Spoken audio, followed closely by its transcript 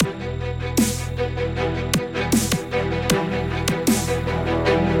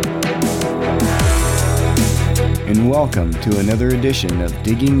and welcome to another edition of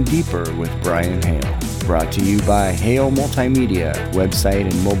Digging Deeper with Brian Hale. Brought to you by Hale Multimedia,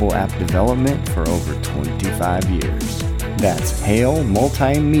 website and mobile app development for over 25 years. That's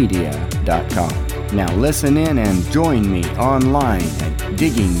halemultimedia.com. Now listen in and join me online at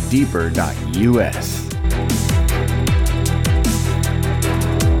diggingdeeper.us.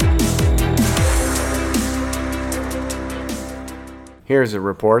 Here's a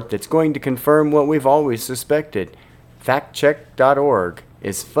report that's going to confirm what we've always suspected. FactCheck.org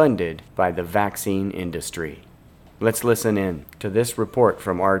is funded by the vaccine industry. Let's listen in to this report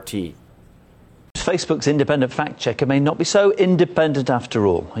from RT. Facebook's independent fact-checker may not be so independent after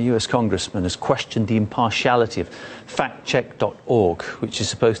all. A US congressman has questioned the impartiality of FactCheck.org, which is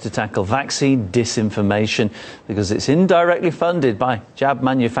supposed to tackle vaccine disinformation because it's indirectly funded by jab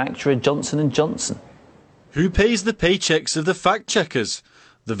manufacturer Johnson & Johnson. Who pays the paychecks of the fact-checkers?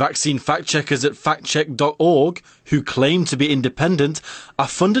 The vaccine fact-checkers at factcheck.org, who claim to be independent, are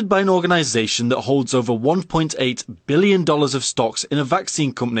funded by an organisation that holds over $1.8 billion of stocks in a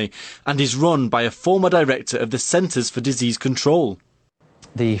vaccine company and is run by a former director of the Centers for Disease Control.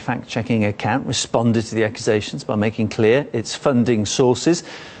 The fact-checking account responded to the accusations by making clear its funding sources.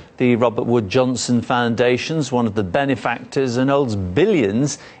 The Robert Wood Johnson Foundation's one of the benefactors and holds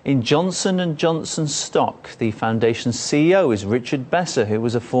billions in Johnson & Johnson stock. The foundation's CEO is Richard Besser, who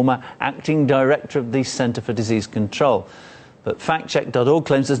was a former acting director of the Centre for Disease Control. But FactCheck.org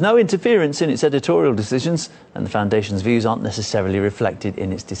claims there's no interference in its editorial decisions, and the foundation's views aren't necessarily reflected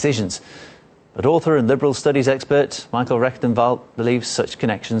in its decisions. But author and liberal studies expert Michael Rechtenwald believes such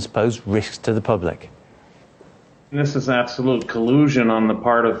connections pose risks to the public. This is absolute collusion on the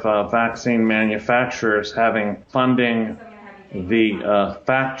part of vaccine manufacturers having funding the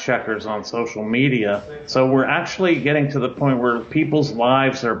fact checkers on social media. So we're actually getting to the point where people's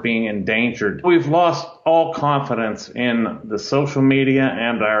lives are being endangered. We've lost all confidence in the social media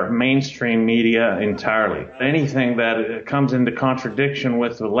and our mainstream media entirely. Anything that comes into contradiction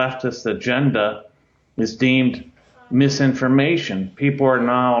with the leftist agenda is deemed misinformation. People are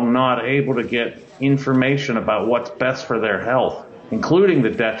now not able to get information about what's best for their health, including the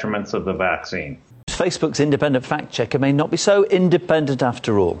detriments of the vaccine. Facebook's independent fact-checker may not be so independent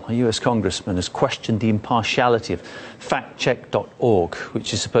after all. A US congressman has questioned the impartiality of FactCheck.org,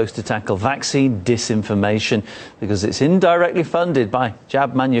 which is supposed to tackle vaccine disinformation because it's indirectly funded by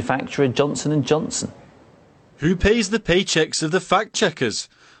jab manufacturer Johnson & Johnson. Who pays the paychecks of the fact-checkers?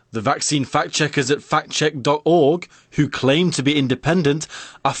 The vaccine fact-checkers at factcheck.org, who claim to be independent,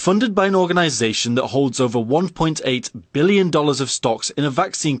 are funded by an organisation that holds over $1.8 billion of stocks in a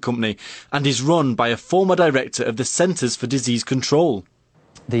vaccine company and is run by a former director of the Centers for Disease Control.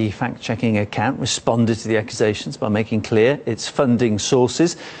 The fact-checking account responded to the accusations by making clear its funding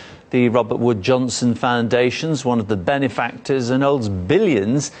sources. The Robert Wood Johnson Foundation's one of the benefactors and holds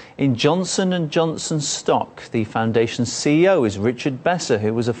billions in Johnson & Johnson stock. The foundation's CEO is Richard Besser,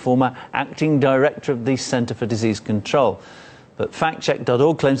 who was a former acting director of the Centre for Disease Control. But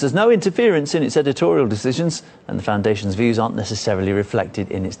FactCheck.org claims there's no interference in its editorial decisions, and the foundation's views aren't necessarily reflected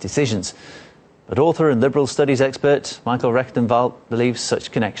in its decisions. But author and liberal studies expert Michael Rechtenwald believes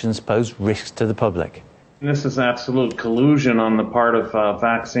such connections pose risks to the public. This is absolute collusion on the part of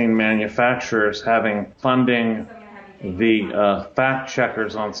vaccine manufacturers having funding the fact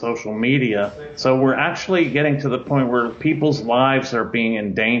checkers on social media. So we're actually getting to the point where people's lives are being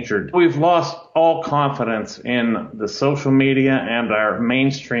endangered. We've lost all confidence in the social media and our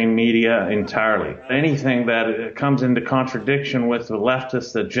mainstream media entirely. Anything that comes into contradiction with the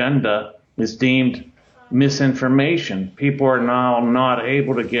leftist agenda is deemed misinformation. People are now not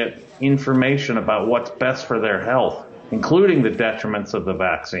able to get information about what's best for their health, including the detriments of the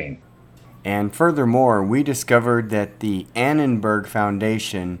vaccine. And furthermore, we discovered that the Annenberg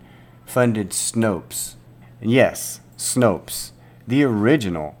Foundation funded Snopes. Yes, Snopes, the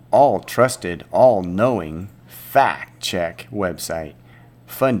original, all-trusted, all-knowing fact-check website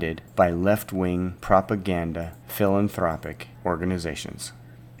funded by left-wing propaganda philanthropic organizations.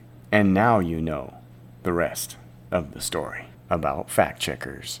 And now you know the rest of the story about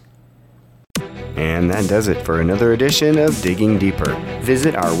fact-checkers. And that does it for another edition of Digging Deeper.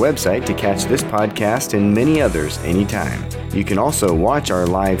 Visit our website to catch this podcast and many others anytime. You can also watch our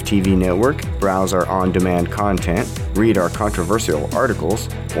live TV network, browse our on-demand content, read our controversial articles,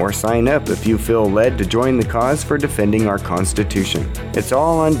 or sign up if you feel led to join the cause for defending our Constitution. It's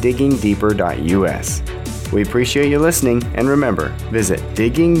all on diggingdeeper.us. We appreciate you listening, and remember, visit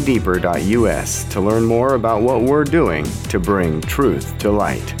diggingdeeper.us to learn more about what we're doing to bring truth to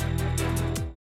light.